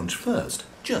employee lounge first,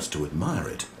 just to admire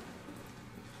it.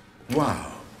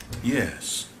 Wow,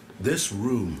 yes, this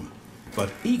room.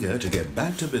 But eager to get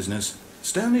back to business,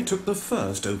 Stanley took the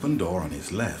first open door on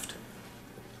his left.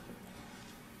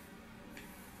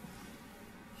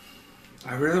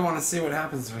 I really want to see what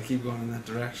happens if I keep going in that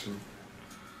direction.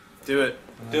 Do it.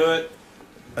 Do it.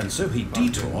 And so he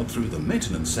detoured through the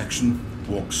maintenance section,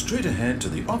 walked straight ahead to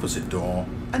the opposite door,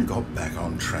 and got back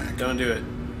on track. Don't do it.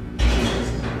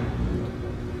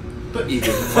 But eager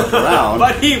to fuck around,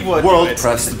 But he would World do it.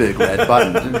 pressed the big red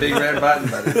button. Big red button,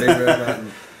 buddy. Big red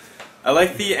button. I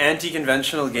like the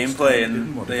anti-conventional gameplay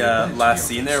in the last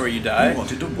scene there where you He die.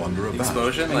 wanted to wander about.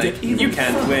 Explosion, and like, get even you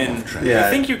can't further win. off track. Yeah. You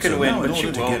think you can So win, now, in but you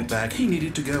order to get won't. back, he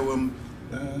needed to go,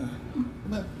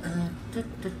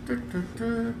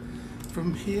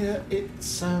 from here,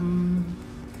 it's,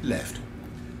 left.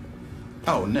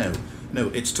 Oh, no. No,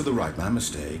 it's to the right. My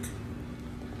mistake.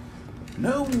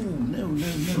 No, not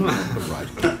the right.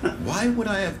 Why would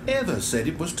I have ever said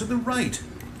it was to the right?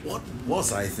 What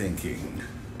was I thinking?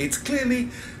 It's clearly...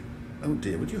 Oh,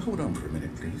 dear, would you hold on for a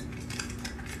minute, please?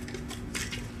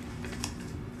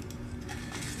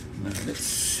 Now, let's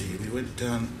see. We went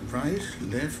down, right,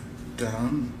 left,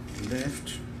 down,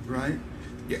 left, right.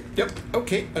 Yep,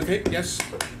 okay, yes.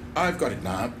 I've got it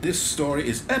now. This story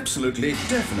is absolutely,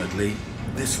 definitely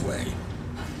this way.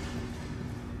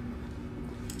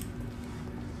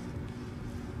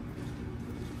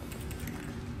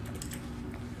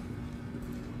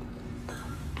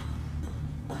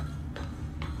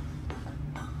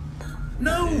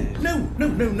 No.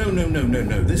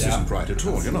 This isn't right at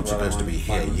all. You're not supposed to be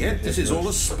here yet. This is all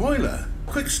a spoiler.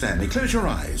 Quick, Stanley, close your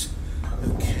eyes.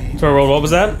 Okay. So, Roll, what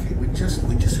was that? Okay, we just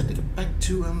had to get back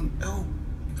to, oh,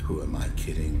 who am I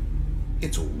kidding?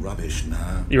 It's all rubbish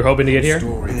now. You were hoping to get here?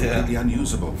 Story completely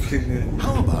unusable.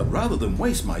 How about, rather than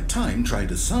waste my time trying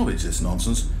to salvage this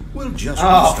nonsense, we'll just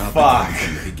restart the game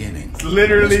from the beginning.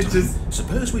 Literally This time, just...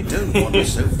 Suppose we don't wander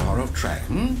so far off track,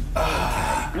 Okay.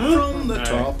 From the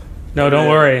top. No, don't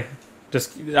worry.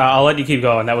 Just, I'll let you keep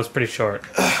going. That was pretty short.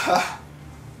 Press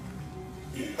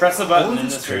the All button of in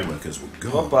his this room. co-workers were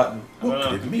gone. What button? What I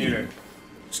don't could know, it mean? computer.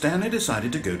 Stanley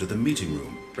decided to go to the meeting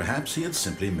room. Perhaps he had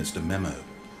simply missed a memo.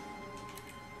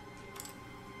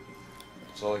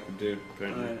 That's all I could do.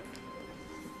 Alright.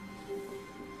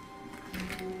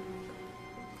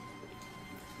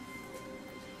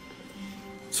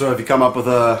 So have you come up with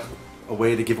a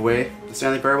way to give away the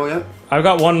Stanley Parable yet? I've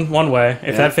got one way. If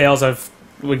Yeah. that fails,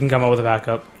 we can come up with a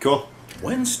backup. Cool.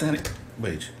 When Stanley...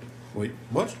 Wait,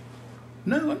 what?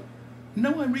 No,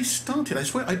 I restarted. I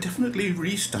swear, I definitely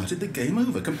restarted the game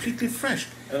over, completely fresh.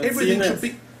 Everything should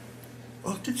be...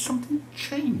 Oh, did something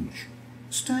change?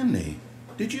 Stanley,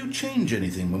 did you change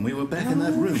anything when we were back in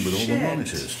that room with all the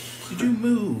monitors? Did you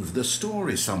move the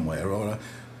story somewhere, or...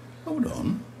 Hold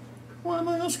on. Why am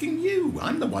I asking you?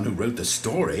 I'm the one who wrote the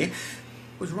story. It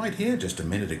was right here just a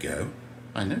minute ago.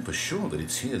 I know for sure that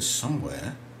it's here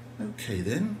somewhere. Okay,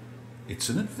 then. It's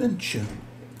an adventure.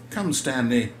 Come,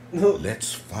 Stanley.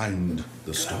 Let's find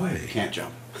the story. Can't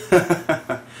jump.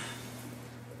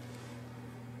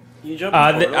 You jump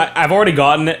in the portal? I've already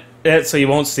gotten it, so you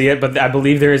won't see it, but I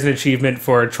believe there is an achievement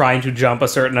for trying to jump a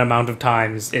certain amount of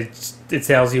times. It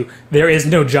tells you there is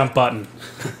no jump button.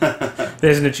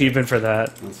 There's an achievement for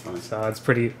that. That's funny. So it's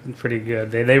pretty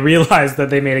good. They realized that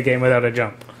they made a game without a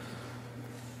jump.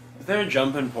 Is there a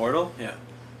jump in Portal? Yeah.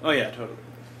 Oh yeah, totally.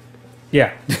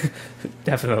 Yeah,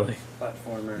 definitely.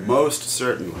 Platformer. Most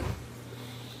certainly.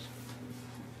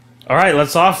 All right,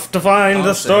 let's off to find I'll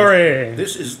the say, story.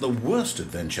 This is the worst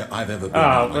adventure I've ever been Oh,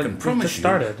 on. I but can we promise just you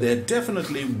started. there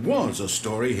definitely was a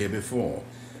story here before.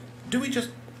 Do we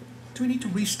need to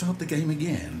restart the game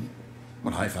again?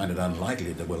 Well, I find it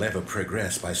unlikely that we'll ever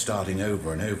progress by starting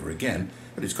over and over again,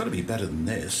 but it's got to be better than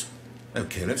this.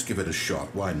 Okay, let's give it a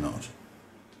shot. Why not?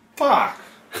 Fuck!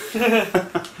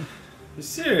 You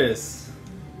serious?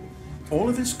 All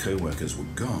of his co-workers were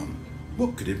gone.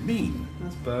 What could it mean?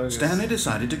 That's bogus. Stanley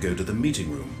decided to go to the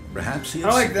meeting room. Perhaps he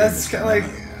had I like simply that's missed kind a of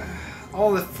like memo.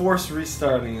 all the forced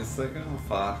restarting. It's like, oh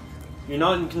fuck. You're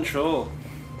not in control.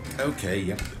 Okay,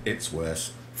 yep, it's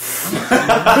worse.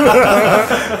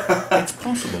 It's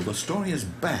possible the story is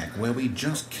back where we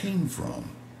just came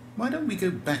from. Why don't we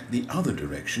go back the other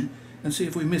direction and see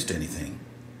if we missed anything?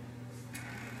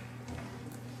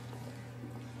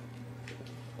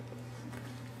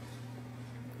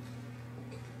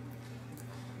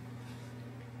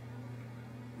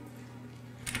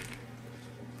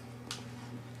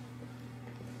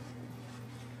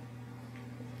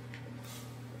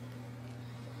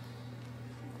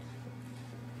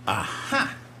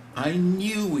 Aha! I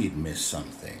knew we'd miss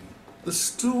something. The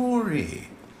story.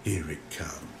 Here it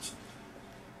comes.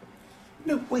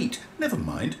 No, wait, never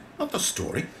mind. Not the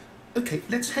story. Okay,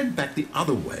 let's head back the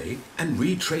other way and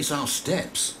retrace our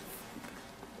steps.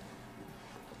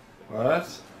 What?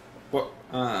 What?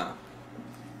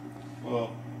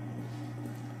 Well,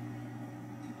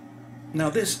 Now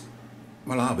this...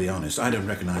 Well, I'll be honest, I don't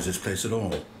recognize this place at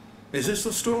all. Is this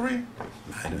the story?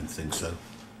 I don't think so.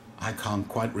 I can't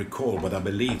quite recall, but I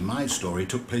believe my story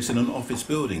took place in an office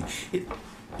building.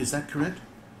 Is that correct?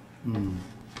 Do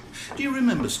you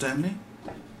remember, Stanley?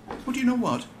 Well, do you know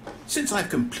what? Since I've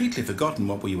completely forgotten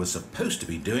what we were supposed to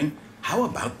be doing, how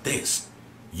about this?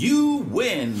 You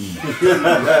win!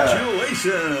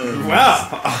 Congratulations!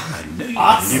 Wow. I know you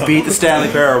Awesome. You beat the Stanley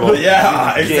Parable.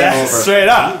 Yeah, Game exactly. over. Straight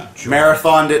up.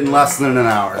 Marathoned it in less than an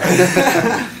hour.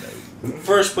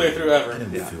 First playthrough I ever.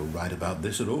 don't feel right about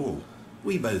this at all.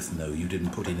 We both know you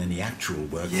didn't put in any actual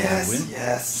work for Yes, a win.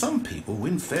 yes. Some people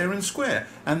win fair and square,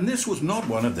 and this was not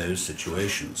one of those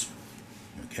situations.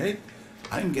 Okay?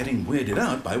 I'm getting weirded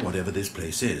out by whatever this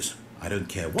place is. I don't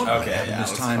care what might Okay, happen yeah, this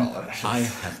let's time. call it. I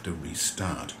have to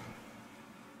restart.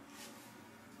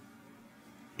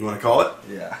 You want to call it?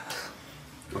 Yeah.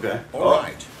 Okay. All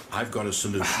right, I've got a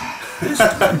solution. This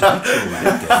time, to make sure I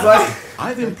get it,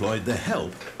 I've employed the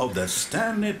help of the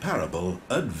Stanley Parable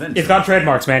Adventure. It's got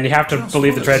trademarks, man. You have to Just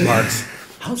believe the follow trademarks.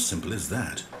 How simple is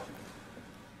that?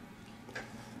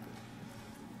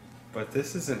 But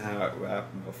this isn't how it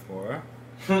happened before.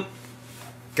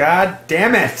 God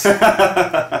damn it!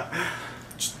 Well,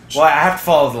 I have to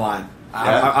follow the line.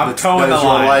 I'm towing the that is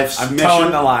your line. life's I'm mission?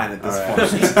 towing the line at this All right.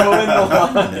 point. Towing the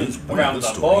line. Who knows where Around the the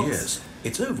story box. is?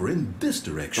 It's over in this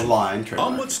direction. The line,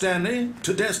 trademark. Onward, Stanley,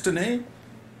 to destiny.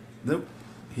 Though,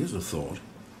 here's a thought.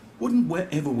 Wouldn't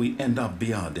wherever we end up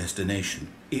be our destination,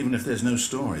 even if there's no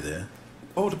story there?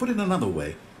 Or to put it another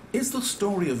way, is the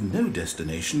story of no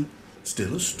destination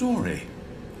still a story?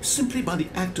 Simply by the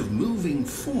act of moving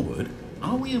forward,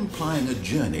 are we implying a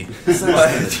journey such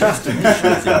that the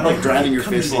destination is Like grinding your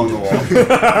face along the wall.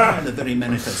 the very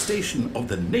manifestation of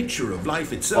the nature of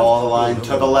life itself? Follow the line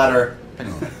to the letter.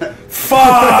 Hang on.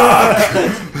 Fuck!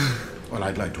 Well,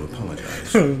 I'd like to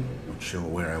apologize. Not sure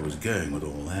where I was going with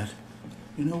all that.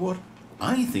 You know what?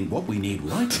 I think what we need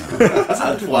right now is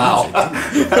a little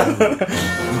music.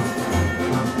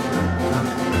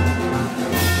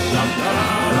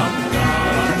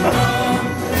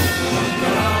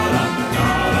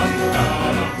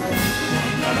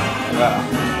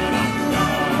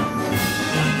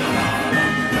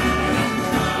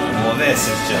 Well, this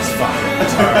is just fucking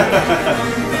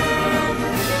retarded.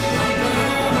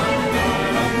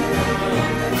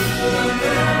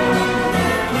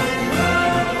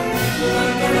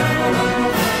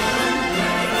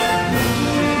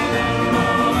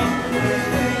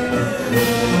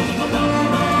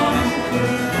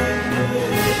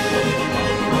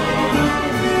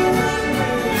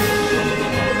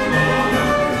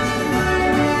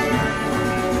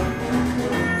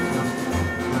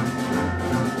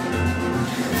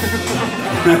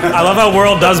 I love how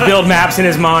World does build maps in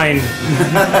his mind.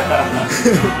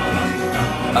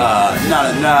 Not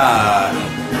a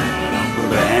little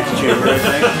bit of antechamber, I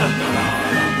think.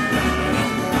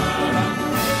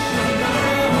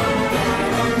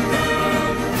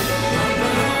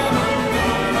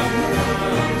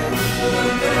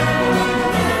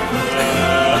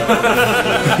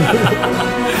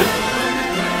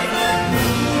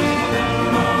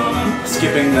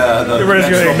 Skipping the We're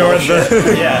just gonna ignore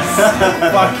the. Yes.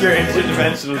 Fuck your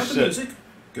interdimensional Cut the shit. music.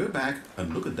 Go back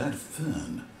and look at that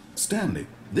fern. Stanley,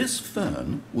 this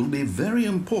fern will be very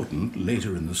important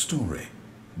later in the story.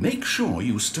 Make sure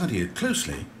you study it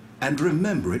closely and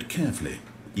remember it carefully.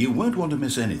 You won't want to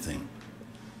miss anything.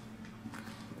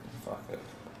 Fuck it.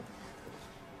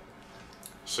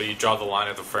 So you draw the line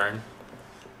at the fern?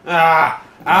 Ah!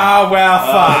 Ah,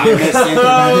 well, You fuck. missed the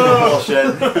interdimensional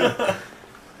bullshit.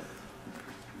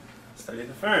 study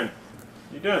the fern.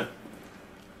 What are you doing?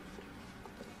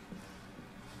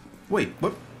 Wait,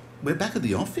 what? We're back at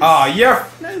the office? Oh, you're...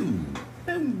 No.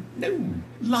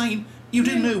 Line, you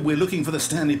didn't know we're looking for the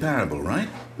Stanley Parable, right?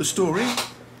 The story?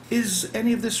 Is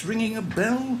any of this ringing a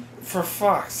bell? For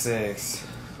fuck's sakes.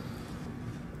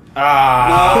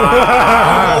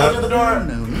 Ah! Open the door.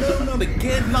 No, not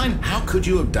again, Line. How could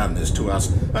you have done this to us?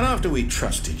 And after we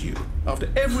trusted you, after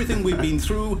everything we've been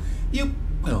through, you...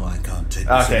 Oh, I can't take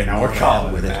this Okay, now anymore. we're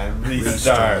calling With it, it. man.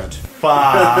 Restart. Restart.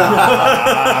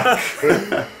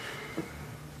 Fuck.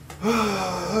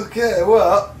 Okay,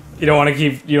 well... You don't want to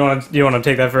keep. You want to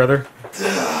take that further.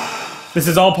 This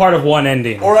is all part of one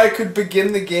ending. Or I could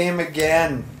begin the game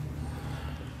again.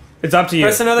 It's up to you.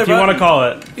 Press another if you want to button. call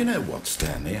it. You know what,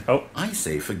 Stanley? Oh. I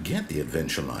say forget the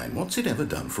adventure line. What's it ever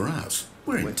done for us?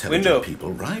 We're intelligent Window.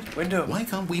 people, right? Window. Why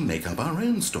can't we make up our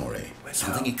own story?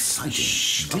 Something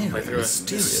exciting, daring,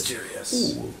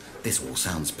 mysterious. Ooh, this all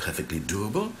sounds perfectly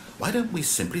doable. Why don't we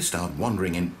simply start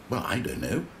wandering in, well, I don't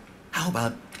know. How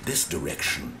about this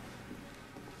direction?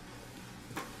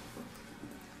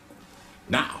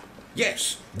 Now,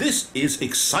 yes, this is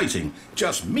exciting.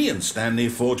 Just me and Stanley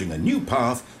forging a new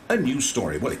path, a new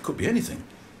story. Well, it could be anything.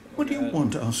 What do you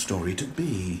want our story to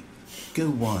be? Go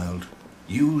wild.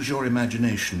 Use your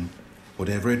imagination.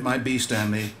 Whatever it might be,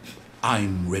 Stanley,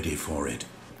 I'm ready for it.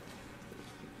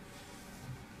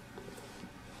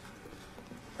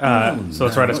 So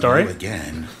let's write a story?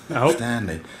 Again. Oh.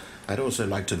 Stanley, I'd also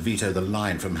like to veto the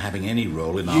line from having any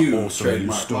role in You, our awesome new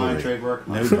trademark, story. line, trademark,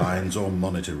 No lines or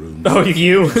monitor rooms. Oh,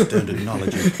 you. Just don't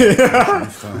acknowledge it.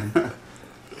 Fine.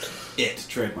 It,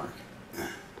 trademark.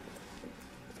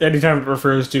 Anytime it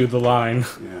refers to the line,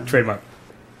 Yeah. trademark.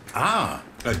 Ah,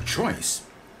 a choice.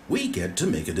 We get to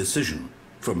make a decision.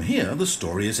 From here, the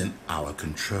story is in our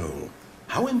control.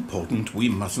 How important we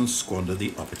mustn't squander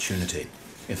the opportunity.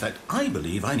 In fact, I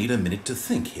believe I need a minute to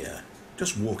think here.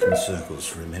 Just walk in circles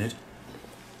for a minute.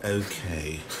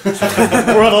 Okay.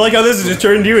 Well, I like how this has just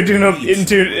turned you into an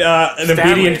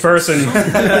obedient person.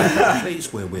 The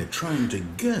place where we're trying to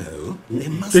go, there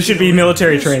must This should be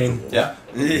military training. Yeah.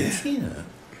 It's here.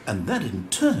 And that in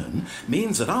turn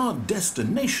means that our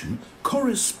destination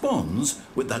corresponds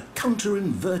with the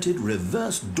counter-inverted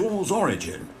reverse door's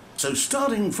origin. So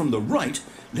starting from the right,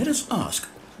 let us ask,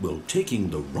 will taking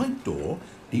the right door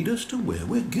lead us to where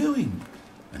we're going?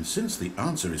 And since the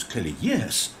answer is clearly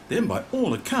yes, then by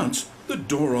all accounts, the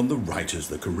door on the right is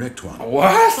the correct one.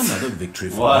 What? Another victory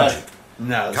for What? logic.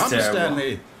 No, that's Come, terrible.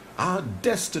 Stanley. Our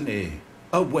destiny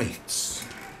awaits.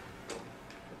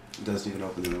 It doesn't even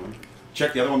open the other one.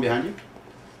 Check the other one behind you.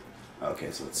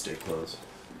 Okay, so let's stay closed.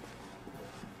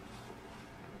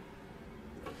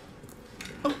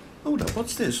 Oh, hold up.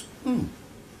 What's this?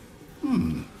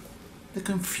 The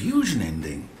confusion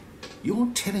ending. You're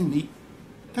telling me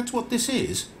that's what this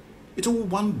is? It's all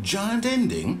one giant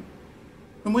ending?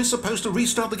 And we're supposed to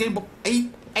restart the game, what,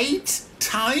 eight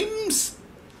times?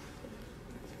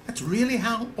 That's really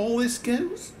how all this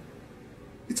goes?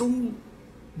 It's all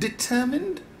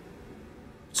determined?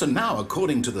 So now,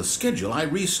 according to the schedule, I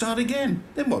restart again.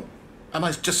 Then what? Am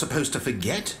I just supposed to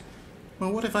forget?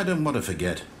 Well, what if I don't want to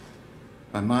forget?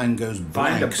 My mind goes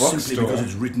Find a blank simply bookstore. because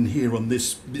it's written here on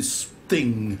this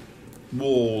thing,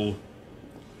 wall.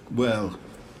 Well,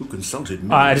 who consulted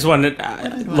me? I just wanted to Why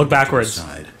don't I look get to backwards.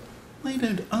 decide? Why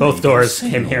don't I Both get doors, a say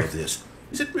him in all here. of this?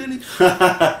 Is it really?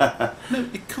 No,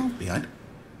 it can't be.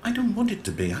 I don't want it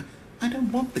to be. I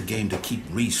don't want the game to keep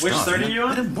restarting. Which third are you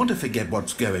on? I don't want to forget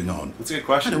what's going on. That's a good I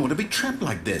question. don't want to be trapped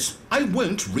like this. I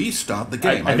won't restart the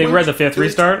game. I think we're at the fifth do it.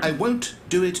 restart. I won't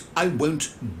do it. I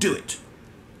won't do it.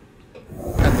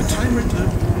 And the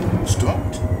timer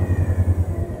stopped.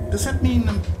 Does that mean,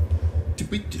 did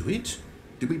we do it?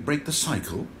 Did we break the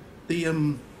cycle? The,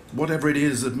 whatever it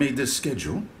is that made this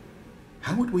schedule?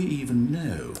 How would we even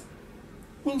know?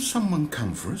 Will someone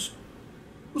come for us?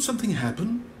 Will something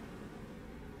happen?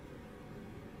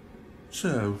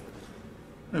 So,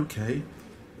 okay.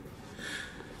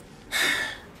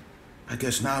 I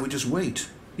guess now we just wait.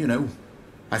 You know,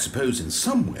 I suppose in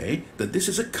some way that this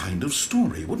is a kind of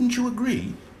story. Wouldn't you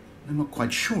agree? I'm not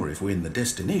quite sure if we're in the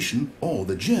destination or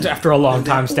the journey. After a long Though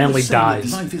they're time, all Stanley saying that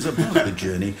dies. Life is about the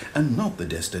journey and not the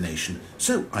destination.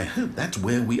 So I hope that's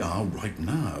where we are right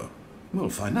now. We'll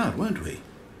find out, won't we?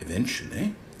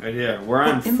 Eventually. Right here. We're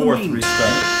on But in the fourth meantime-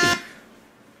 restart.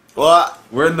 What?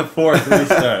 We're in the fourth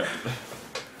restart.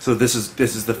 So this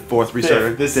is the fourth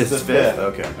restart. This is the fifth.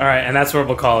 Okay. All right, and that's what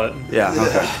we'll call it. Yeah.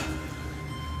 Okay.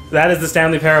 That is the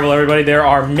Stanley Parable, everybody. There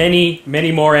are many,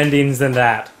 many more endings than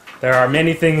that. There are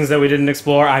many things that we didn't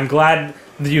explore. I'm glad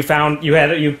that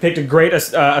you picked a great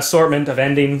assortment of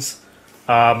endings.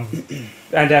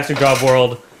 Fantastic job,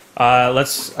 World.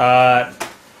 Let's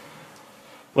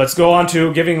go on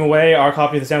to giving away our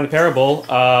copy of the Stanley Parable.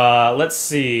 Let's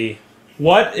see.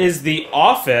 What is the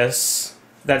office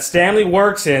that Stanley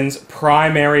works in's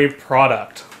primary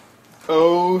product?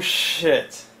 Oh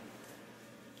shit.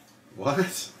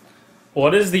 What?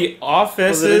 What is the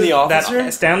office Was it in the office that room?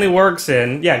 Stanley works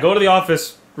in? Yeah, go to the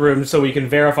office room so we can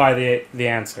verify the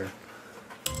answer.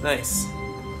 Nice.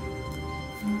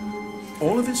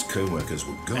 All of his co-workers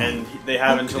were gone. And they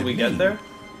have What until could we it get mean? there?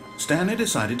 Stanley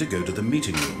decided to go to the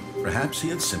meeting room. Perhaps he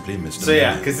had simply missed a So yeah,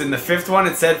 meeting. because in the 5th one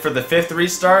it said for the 5th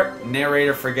restart,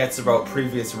 narrator forgets about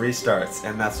previous restarts,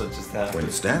 and that's what just happened.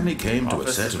 When Stanley came to a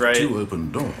Office set is of right. 2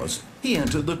 open doors, he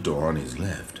entered the door on his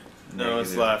left. No,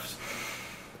 it's left.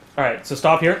 All right, so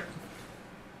stop here.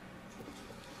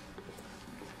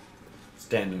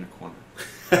 Stand in a corner.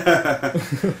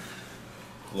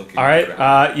 Looking All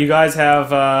right, you guys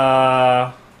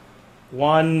have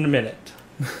 1 minute.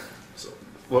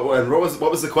 What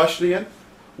was the question again?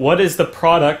 What is the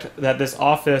product that this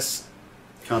office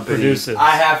Company. produces?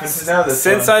 I happen to know this.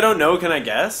 Since I don't know, can I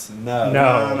guess? No.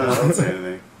 No. No, don't say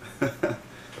anything.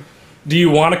 Do you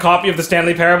want a copy of the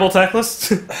Stanley Parable, Teclis?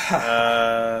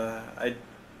 I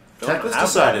don't Teclis have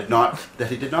decided that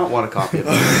he did not want a copy of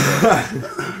it.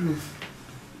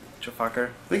 fucker.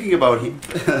 Thinking about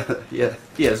yeah,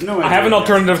 he has no idea. I have an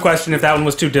alternative question if that one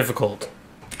was too difficult.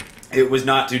 It was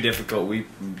not too difficult.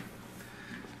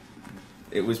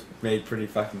 It was made pretty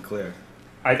fucking clear.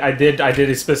 I did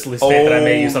explicitly state that I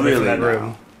may use something from that really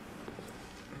room.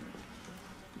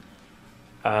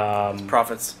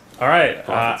 Profits. All right,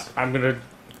 Profits. I'm gonna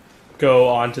go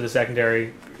on to the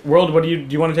secondary world. What do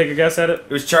you want to take a guess at it? It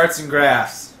was charts and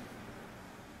graphs.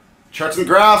 Charts and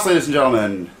graphs, ladies and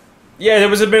gentlemen. Yeah, there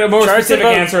was a bit more Charts specific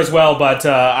about- answer as well, but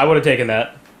I would have taken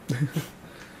that.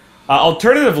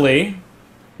 Alternatively,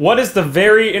 what is the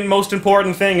very and most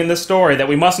important thing in this story that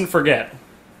we mustn't forget?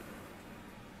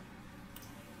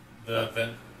 The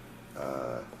vent.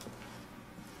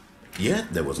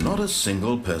 Yet there was not a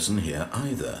single person here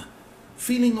either.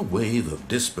 Feeling a wave of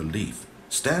disbelief,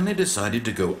 Stanley decided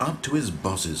to go up to his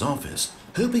boss's office,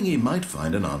 hoping he might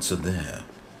find an answer there.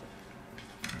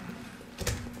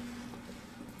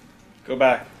 Go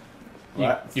back.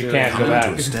 You can't go Coming to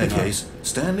back. a staircase,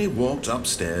 Stanley walked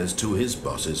upstairs to his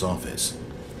boss's office.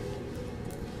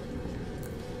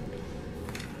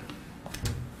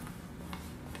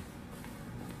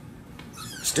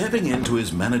 Stepping into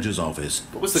his manager's office,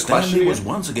 What was the Stanley question was again?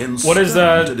 once again What is,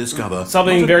 stunned to discover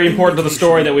something not an very important to the indication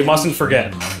story that we of mustn't any forget?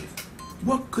 human life.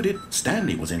 What could it?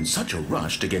 Stanley was in such a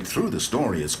rush to get through the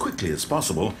story as quickly as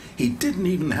possible, he didn't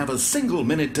even have a single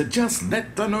minute to just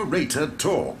let the narrator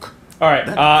talk. All right.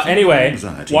 Anyway,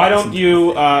 why don't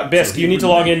you, Biske? You need to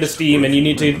log into Steam and you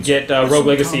need to get Rogue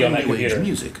Legacy on that computer.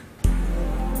 Music.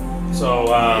 So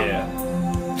Yeah.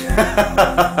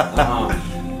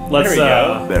 let's There we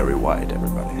go. Very wide,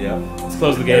 everybody. Yep. let's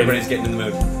close the game Everybody's getting in the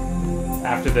mood.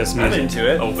 after this I'm music.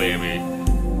 into it. Oh, baby.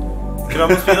 Could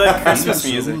almost be like Christmas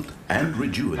Feeling music. soothed and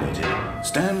rejuvenated,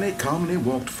 Stanley calmly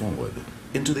walked forward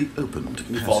into the opened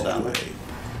you fall down there? passageway.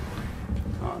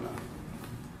 Oh no.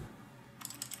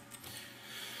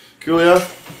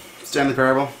 Coolio, Stanley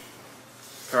Parable.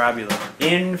 Parabola.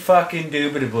 In fucking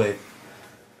indubitably.